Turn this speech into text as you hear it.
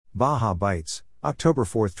Baja Bites, October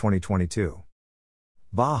 4, 2022.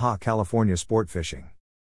 Baja California Sport Fishing.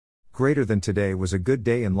 Greater than today was a good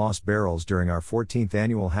day in Los Barrels during our 14th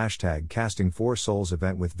annual #Casting 4 Souls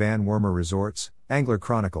event with Van Wormer Resorts, Angler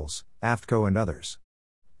Chronicles, AFTCO and others.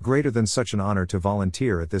 Greater than such an honor to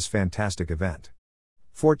volunteer at this fantastic event.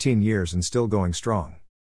 14 years and still going strong.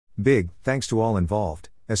 Big thanks to all involved,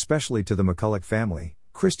 especially to the McCulloch family,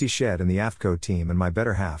 Christy Shedd and the AFTCO team and my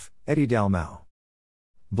better half, Eddie Dalmau.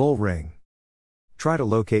 Bull Ring. Try to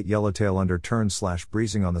locate yellowtail under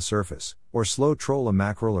turn/breezing on the surface, or slow troll a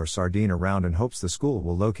mackerel or sardine around in hopes the school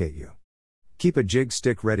will locate you. Keep a jig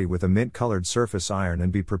stick ready with a mint-colored surface iron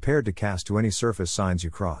and be prepared to cast to any surface signs you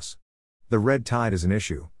cross. The red tide is an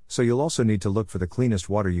issue, so you'll also need to look for the cleanest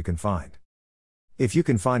water you can find. If you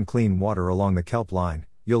can find clean water along the kelp line,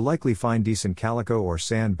 you'll likely find decent calico or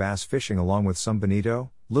sand bass fishing along with some bonito,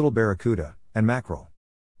 little barracuda, and mackerel.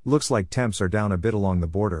 Looks like temps are down a bit along the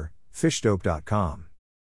border, fishdope.com.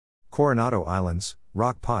 Coronado Islands,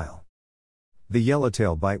 Rock Pile. The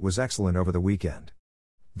yellowtail bite was excellent over the weekend.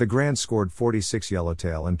 The Grand scored 46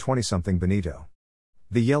 yellowtail and 20-something bonito.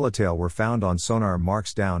 The yellowtail were found on sonar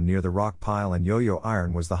marks down near the rock pile and yo-yo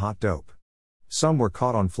iron was the hot dope. Some were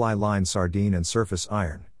caught on fly line sardine and surface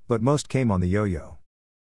iron, but most came on the yo-yo.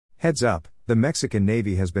 Heads up, the Mexican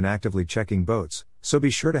Navy has been actively checking boats, so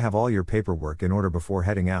be sure to have all your paperwork in order before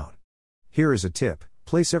heading out. Here is a tip: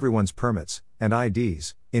 place everyone's permits and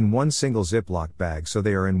IDs in one single Ziploc bag so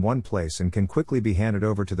they are in one place and can quickly be handed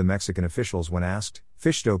over to the Mexican officials when asked.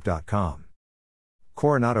 Fishdope.com.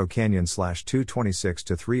 Coronado Canyon /226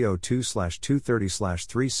 to 302 /230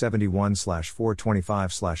 371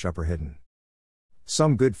 425 Upper Hidden.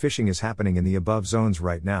 Some good fishing is happening in the above zones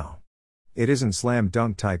right now. It isn't slam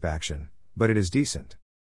dunk type action, but it is decent.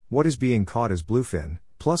 What is being caught is bluefin,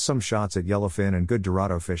 plus some shots at yellowfin and good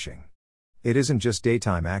Dorado fishing. It isn't just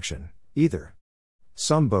daytime action, either.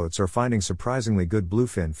 Some boats are finding surprisingly good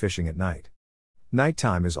bluefin fishing at night.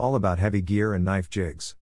 Nighttime is all about heavy gear and knife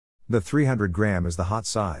jigs. The 300 gram is the hot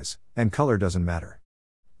size, and color doesn't matter.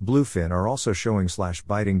 Bluefin are also showing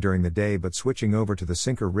 /biting during the day but switching over to the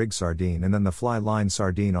sinker rig sardine and then the fly line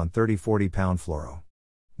sardine on 30-40 pound fluoro.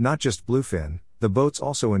 Not just bluefin, the boats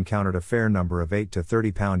also encountered a fair number of 8 to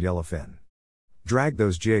 30 pound yellowfin. Drag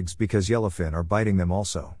those jigs because yellowfin are biting them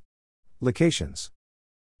also. Locations.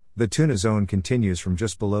 The tuna zone continues from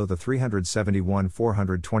just below the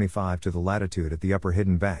 371-425 to the latitude at the upper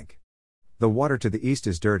hidden bank. The water to the east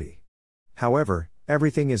is dirty. However,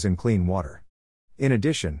 everything is in clean water. In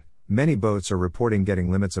addition, many boats are reporting getting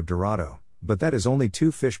limits of Dorado, but that is only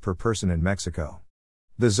 2 fish per person in Mexico.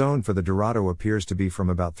 The zone for the Dorado appears to be from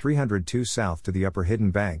about 302 south to the upper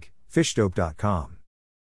hidden bank, fishdope.com.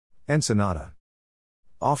 Ensenada.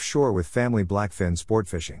 Offshore with family blackfin sport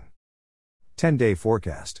fishing. 10-day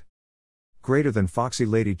forecast. Greater than Foxy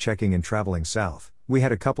Lady checking and traveling south, we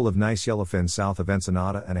had a couple of nice yellowfin south of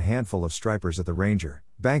Ensenada and a handful of stripers at the Ranger.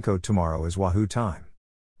 Banco tomorrow is Wahoo time.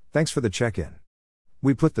 Thanks for the check-in.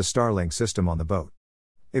 We put the Starlink system on the boat.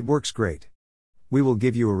 It works great. We will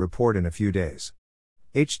give you a report in a few days.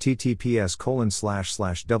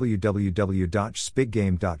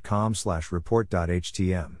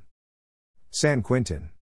 https://www.spiggame.com/report.htm. San Quintin.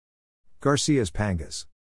 Garcia's Pangas.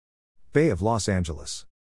 Bay of Los Angeles.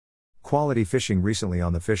 Quality fishing recently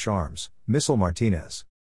on the Fish Arms, Missile Martinez.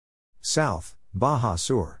 South, Baja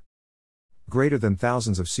Sur. Greater than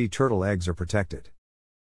thousands of sea turtle eggs are protected.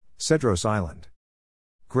 Cedros Island.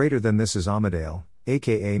 Greater than this is Amadale,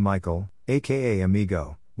 aka Michael, aka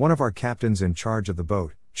Amigo, one of our captains in charge of the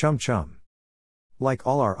boat, Chum Chum. Like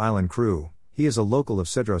all our island crew, he is a local of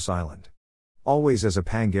Cedros Island. Always as a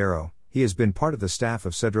pangero, he has been part of the staff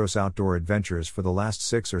of Cedros Outdoor Adventures for the last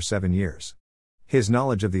 6 or 7 years. His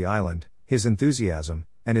knowledge of the island, his enthusiasm,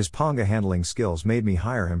 and his panga handling skills made me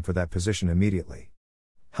hire him for that position immediately.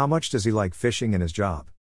 How much does he like fishing and his job?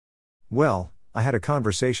 Well, I had a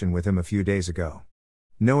conversation with him a few days ago.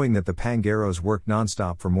 Knowing that the pangeros worked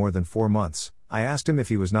nonstop for more than 4 months, I asked him if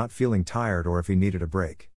he was not feeling tired or if he needed a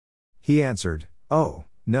break. He answered, "Oh,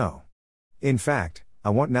 no. In fact,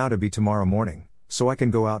 I want now to be tomorrow morning, so I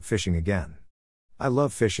can go out fishing again. I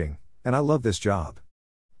love fishing, and I love this job."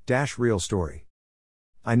 Real story.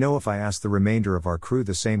 I know if I asked the remainder of our crew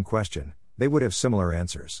the same question, they would have similar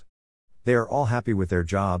answers. They are all happy with their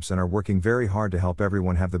jobs and are working very hard to help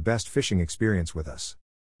everyone have the best fishing experience with us.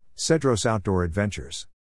 Cedros Outdoor Adventures.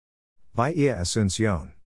 Bahia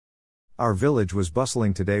Asunción. Our village was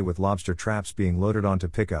bustling today with lobster traps being loaded onto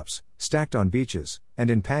pickups, stacked on beaches,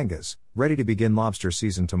 and in pangas, ready to begin lobster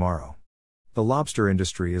season tomorrow. The lobster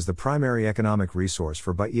industry is the primary economic resource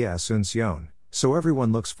for Bahia Asunción, so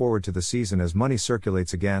everyone looks forward to the season as money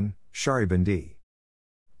circulates again. Shari Bindi.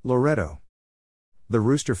 Loreto. The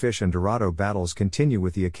roosterfish and Dorado battles continue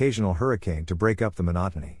with the occasional hurricane to break up the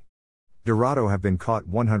monotony. Dorado have been caught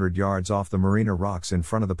 100 yards off the marina rocks in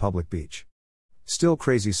front of the public beach. Still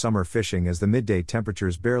crazy summer fishing as the midday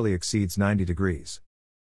temperatures barely exceeds 90 degrees.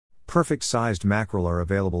 Perfect sized mackerel are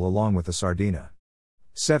available along with the sardina.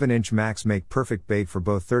 7-inch max make perfect bait for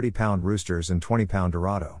both 30-pound roosters and 20-pound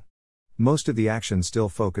Dorado. Most of the action still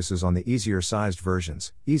focuses on the easier sized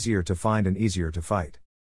versions, easier to find and easier to fight.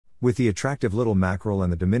 With the attractive little mackerel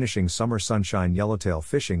and the diminishing summer sunshine, yellowtail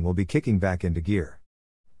fishing will be kicking back into gear.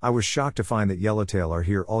 I was shocked to find that yellowtail are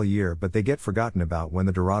here all year, but they get forgotten about when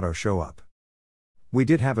the Dorado show up. We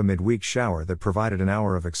did have a midweek shower that provided an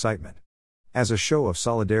hour of excitement. As a show of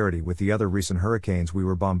solidarity with the other recent hurricanes, we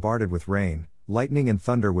were bombarded with rain, lightning and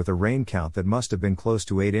thunder with a rain count that must have been close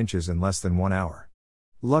to 8 inches in less than 1 hour.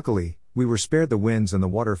 Luckily, we were spared the winds and the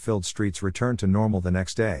water-filled streets returned to normal the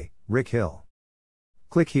next day. Rick Hill.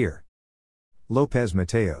 Click here. Lopez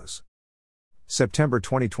Mateos. September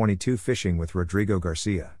 2022 Fishing with Rodrigo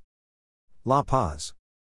Garcia. La Paz.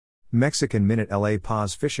 Mexican Minute La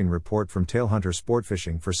Paz Fishing Report from Tailhunter Sport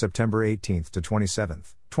Fishing for September 18 to 27,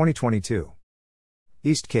 2022.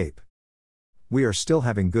 East Cape. We are still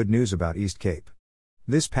having good news about East Cape.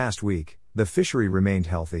 This past week, the fishery remained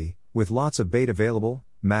healthy, with lots of bait available: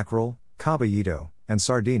 mackerel, caballito, and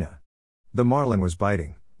sardina. The marlin was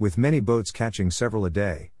biting, with many boats catching several a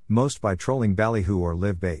day, most by trolling ballyhoo or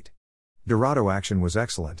live bait. Dorado action was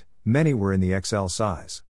excellent, many were in the XL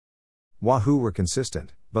size. Wahoo were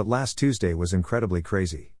consistent, but last Tuesday was incredibly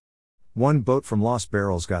crazy. One boat from Lost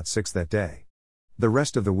Barrels got 6 that day. The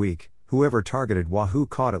rest of the week, whoever targeted wahoo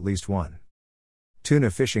caught at least one.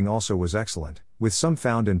 Tuna fishing also was excellent, with some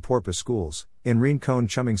found in porpoise schools, in Rincon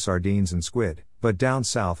chumming sardines and squid, but down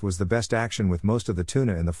south was the best action with most of the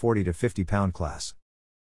tuna in the 40 to 50 pound class.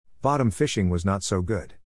 Bottom fishing was not so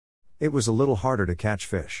good. It was a little harder to catch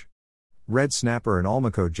fish. Red snapper and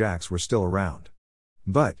Almaco jacks were still around.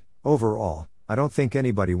 But, overall, I don't think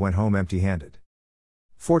anybody went home empty-handed.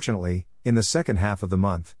 Fortunately, in the second half of the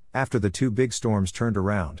month, after the 2 big storms turned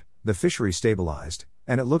around, the fishery stabilized,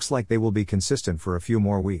 and it looks like they will be consistent for a few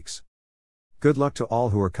more weeks. Good luck to all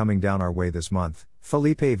who are coming down our way this month.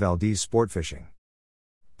 Felipe Valdez Sport Fishing.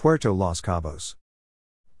 Puerto Los Cabos.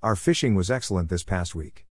 Our fishing was excellent this past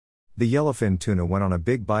week. The yellowfin tuna went on a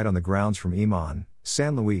big bite on the grounds from Iman,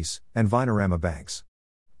 San Luis, and Vinarama banks.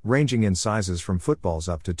 Ranging in sizes from footballs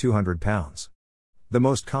up to 200 pounds. The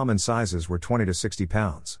most common sizes were 20 to 60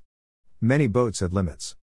 pounds. Many boats had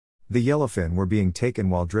limits. The yellowfin were being taken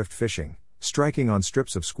while drift fishing, striking on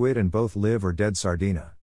strips of squid and both live or dead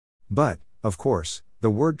sardina. But, of course, the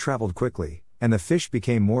word traveled quickly, and the fish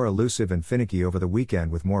became more elusive and finicky over the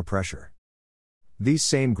weekend with more pressure. These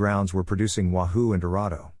same grounds were producing wahoo and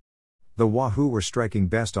Dorado. The wahoo were striking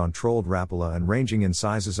best on trolled Rapala and ranging in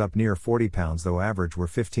sizes up near 40 pounds, though average were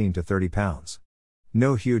 15 to 30 pounds.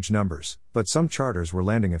 No huge numbers, but some charters were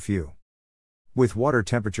landing a few. With water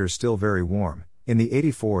temperatures still very warm, in the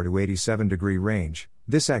 84 to 87 degree range,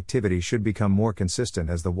 this activity should become more consistent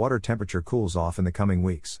as the water temperature cools off in the coming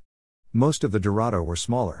weeks. Most of the Dorado were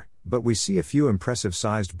smaller, but we see a few impressive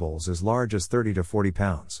sized bulls as large as 30 to 40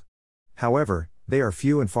 pounds. However, they are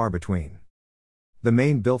few and far between. The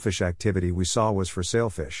main billfish activity we saw was for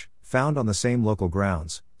sailfish, found on the same local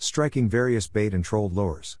grounds, striking various bait and trolled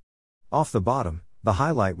lures. Off the bottom, the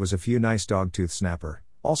highlight was a few nice dogtooth snapper,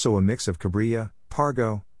 also a mix of cabrilla,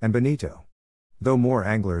 pargo, and bonito. Though more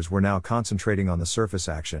anglers were now concentrating on the surface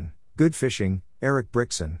action, good fishing, Eric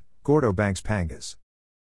Brixon, Gordo Banks Pangas.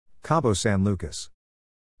 Cabo San Lucas.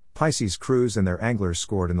 Pisces crews and their anglers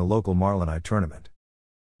scored in the local Marlin tournament.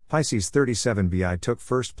 Pisces 37BI took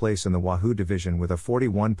first place in the Wahoo division with a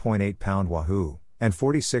 41.8 pound Wahoo, and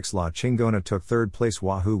 46 La Chingona took third place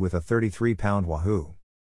Wahoo with a 33 pound Wahoo.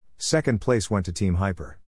 Second place went to Team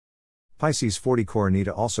Hyper. Pisces 40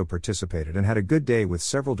 Coronita also participated and had a good day with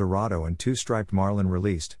several Dorado and 2 striped marlin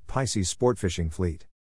released. Pisces Sport Fishing Fleet.